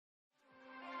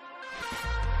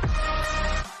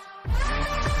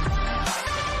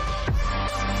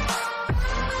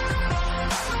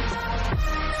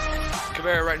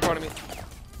Caveira right in front of me.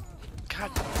 God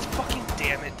fucking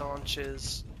damn it,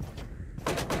 Donches.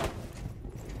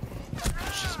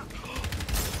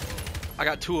 I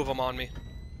got 2 of them on me.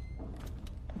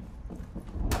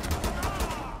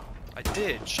 I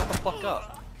did. Shut the fuck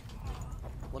up.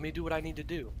 Let me do what I need to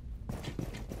do.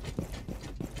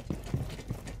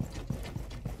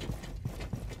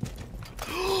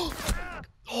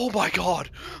 Oh my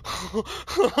god!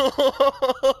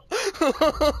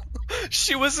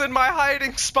 She was in my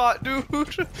hiding spot, dude!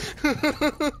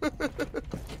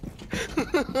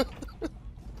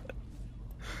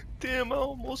 Damn, I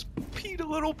almost peed a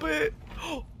little bit.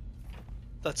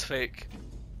 That's fake.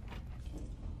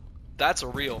 That's a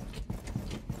real.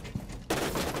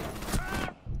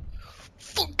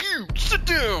 Fuck you! Sit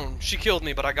down! She killed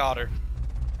me, but I got her.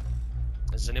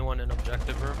 Is anyone in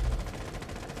objective room?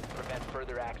 Prevent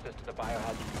further access to the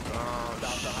biohazard. Stop the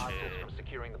hostiles from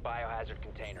securing the biohazard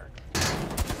container.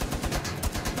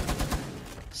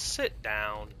 Sit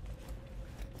down.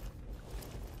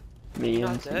 Me You're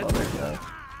and not some dead? other guy.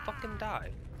 Fucking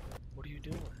die. What are you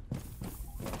doing?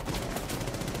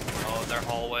 Oh, their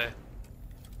hallway.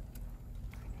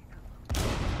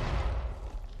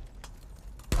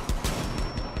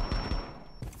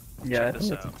 Yeah, I Check think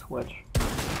this it's out. a Twitch.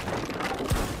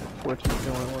 Twitch is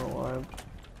the only one alive.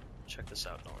 Check this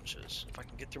out, Donches. If I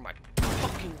can get through my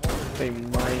fucking hole. They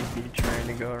might be trying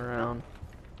to go around.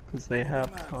 Because they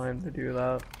have time to do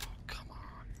that. Come on.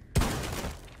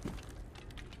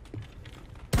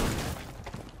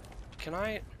 Can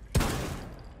I?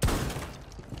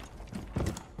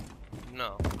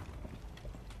 No.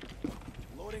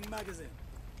 Loading magazine.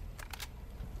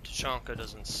 Tashanka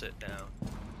doesn't sit down.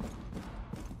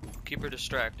 Keep her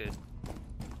distracted.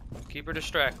 Keep her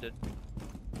distracted.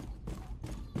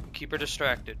 Keep her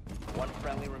distracted. 1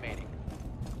 friendly remaining.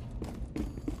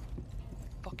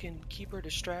 Fucking keep her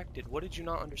distracted. What did you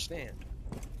not understand?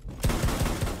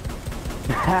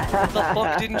 What the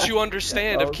fuck didn't you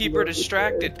understand of keep her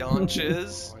distracted,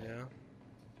 Donches? Oh yeah.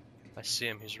 I see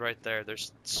him. He's right there.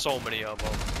 There's so many of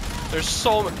them. There's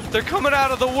so many. They're coming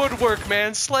out of the woodwork,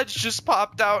 man. Sledge just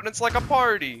popped out, and it's like a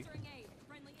party.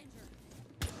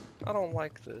 I don't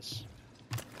like this.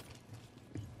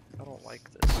 I don't like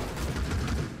this.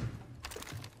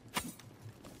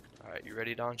 Alright, you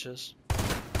ready, Donches?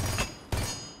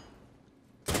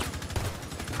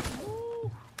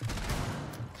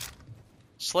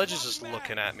 Sledge is just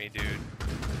looking at me, dude.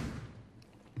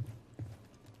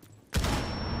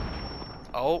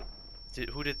 Oh,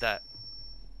 who did that?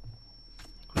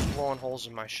 Who's blowing holes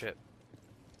in my ship?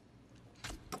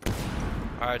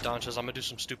 Alright, Donches, I'm gonna do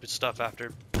some stupid stuff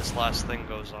after this last thing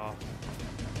goes off.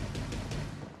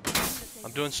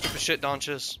 I'm doing stupid shit,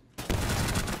 Donches.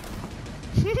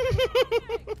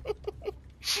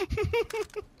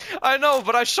 I know,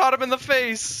 but I shot him in the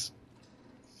face.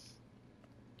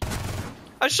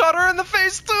 I shot her in the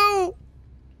face too.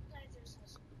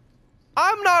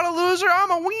 I'm not a loser, I'm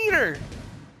a wiener.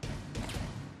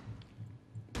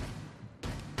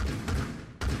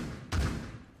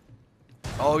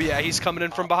 Oh yeah, he's coming in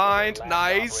from behind.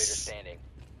 Nice.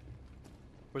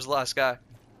 Where's the last guy?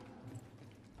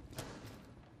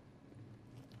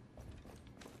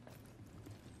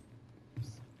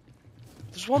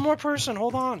 There's one more person,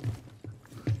 hold on.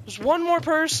 There's one more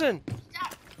person.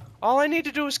 All I need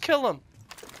to do is kill him.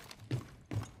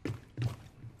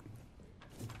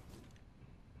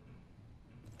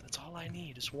 That's all I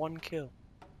need is one kill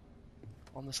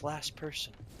on this last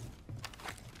person.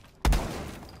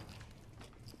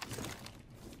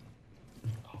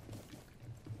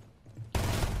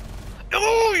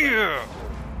 Oh yeah!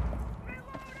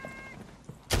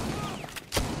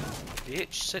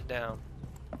 Bitch, sit down.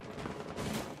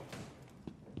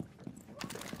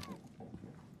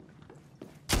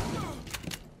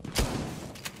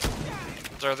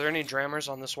 Are there any drammers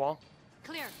on this wall?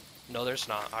 Clear. No, there's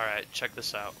not. Alright, check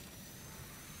this out.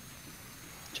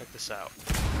 Check this out.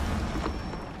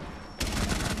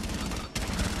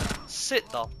 Sit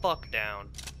the fuck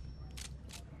down.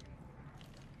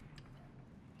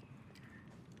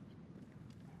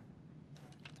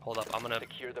 Hold up, I'm gonna...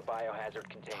 Secure the biohazard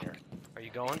container. Are you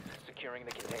going? Securing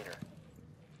the container.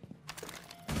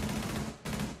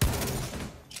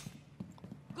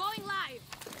 Going live.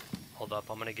 Hold up,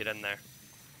 I'm gonna get in there.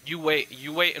 You wait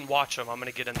and watch him. I'm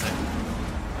gonna get in there.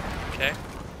 Okay?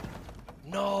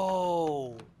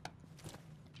 No!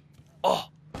 Oh!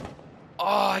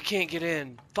 Oh, I can't get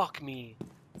in. Fuck me.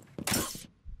 15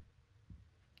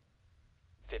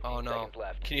 Oh no. seconds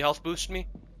left. Can you health boost me?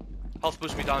 Health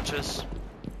boost me, Donches. Op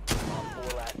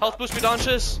 4 last Health boost me,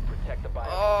 Donches! Protect the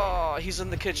biohazard. Oh, he's in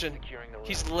the kitchen. Securing the room.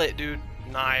 He's lit, dude.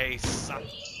 Nice.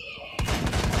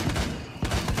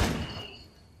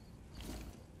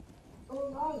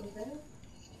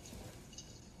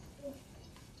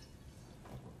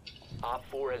 Op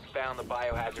 4 has found the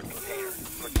biohazard container.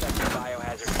 Protect the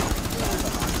biohazard container. Stop the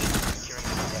hostage securing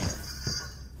the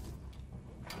container.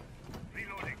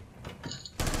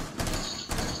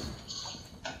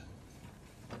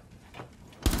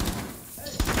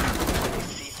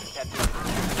 Cease attempting to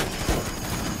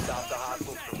stop the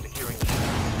hostiles from securing the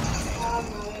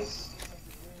container.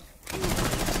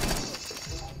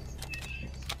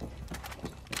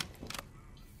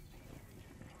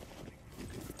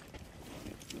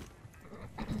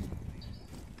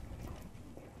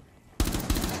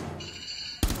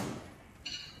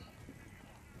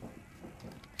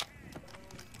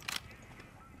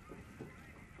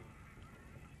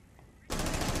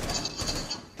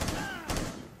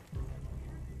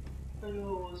 I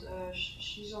know it was Ash.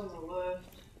 She's on the left.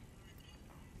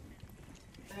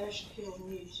 Ash killed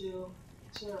me too.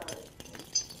 It's alright.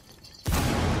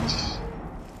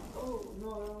 Oh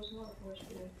no, that was not a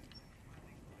flashbang.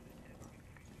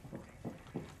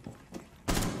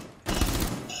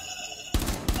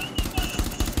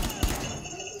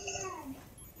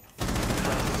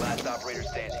 Last operator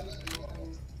standing.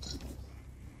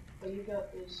 Oh, you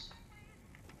got this.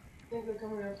 I think they're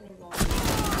coming out from the bottom.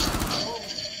 Oh.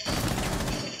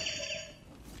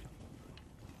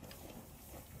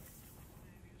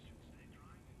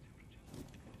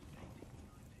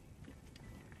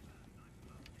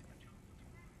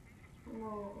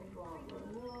 Oh, Obama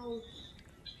knows.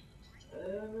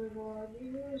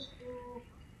 Everybody is cool.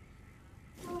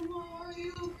 Mama,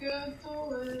 you can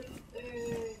do it.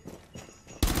 Hey.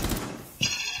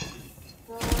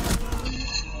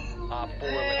 Op 4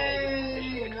 eliminated.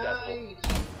 Mission successful.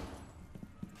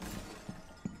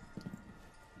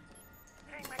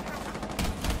 Nice.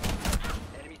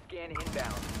 Enemy scan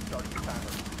inbound. Starting your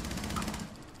timer.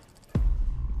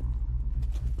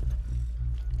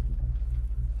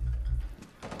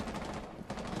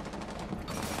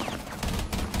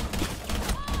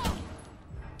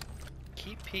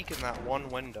 Keep peeking that one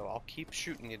window. I'll keep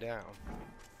shooting you down.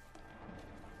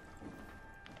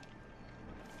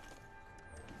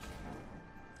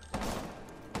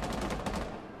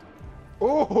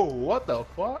 Oh, what the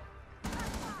fuck?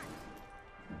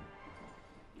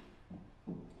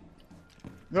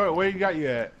 No, where you got you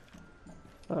at?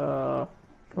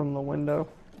 From the window.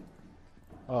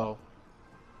 Oh.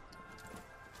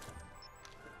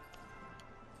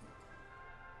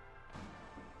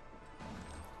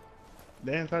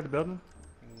 They inside the building?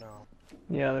 No.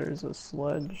 Yeah, there's a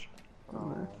sledge on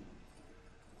there.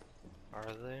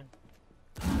 Are they?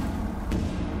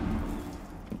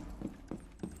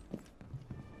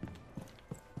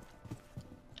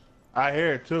 I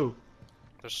hear it too.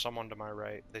 There's someone to my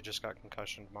right. They just got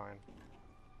concussioned mine.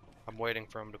 I'm waiting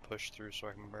for him to push through so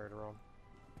I can murder him.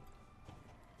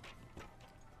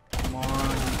 Come on,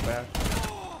 you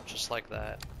bastard. Just like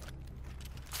that.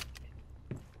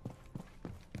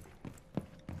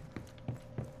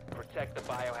 Protect the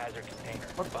biohazard container.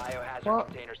 What? Biohazard What?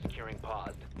 container securing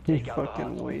paused. He Take out the fucking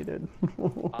hostile. waited.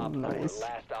 Op 4, Nice.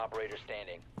 last operator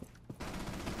standing.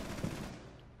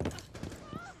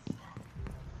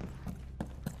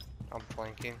 I'm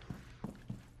flanking.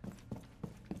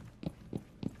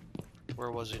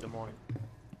 Where was he, Des Moines?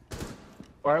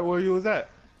 Alright, where you was at?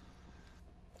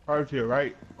 Probably to your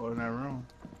right, or in that room.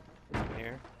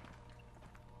 Here?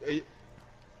 Eh,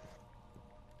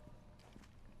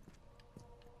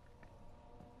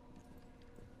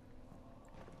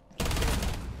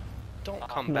 Don't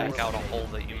come back out a hole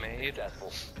that you made.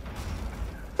 Successful.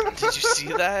 Did you see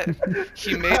that?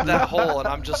 He made that hole and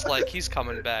I'm just like, he's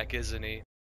coming back, isn't he?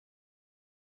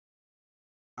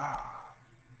 ah.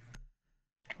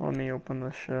 Let me open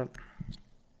this shit.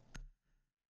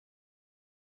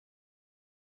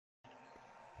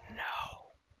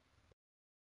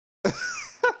 No.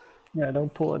 Yeah,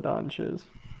 don't pull a Donches.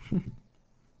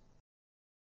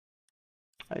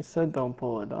 I said don't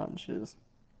pull a Donches.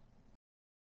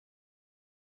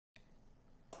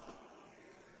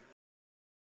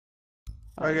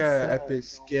 I got an epic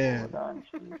skin.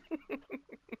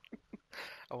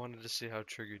 I wanted to see how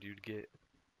triggered you'd get.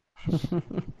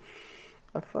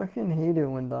 I fucking hate it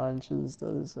when Donches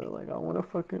does that. Like, I want to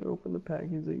fucking open the pack.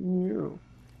 He's like, you.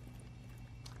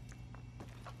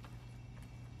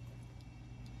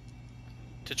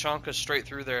 Tachanka's straight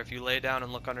through there. If you lay down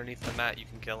and look underneath the mat, you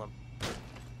can kill him.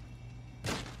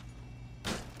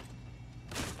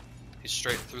 He's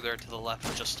straight through there to the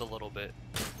left just a little bit.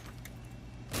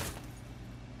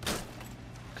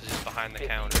 Because he's behind the 15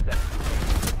 counter.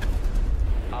 seconds.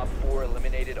 Op 4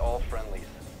 eliminated all friendlies.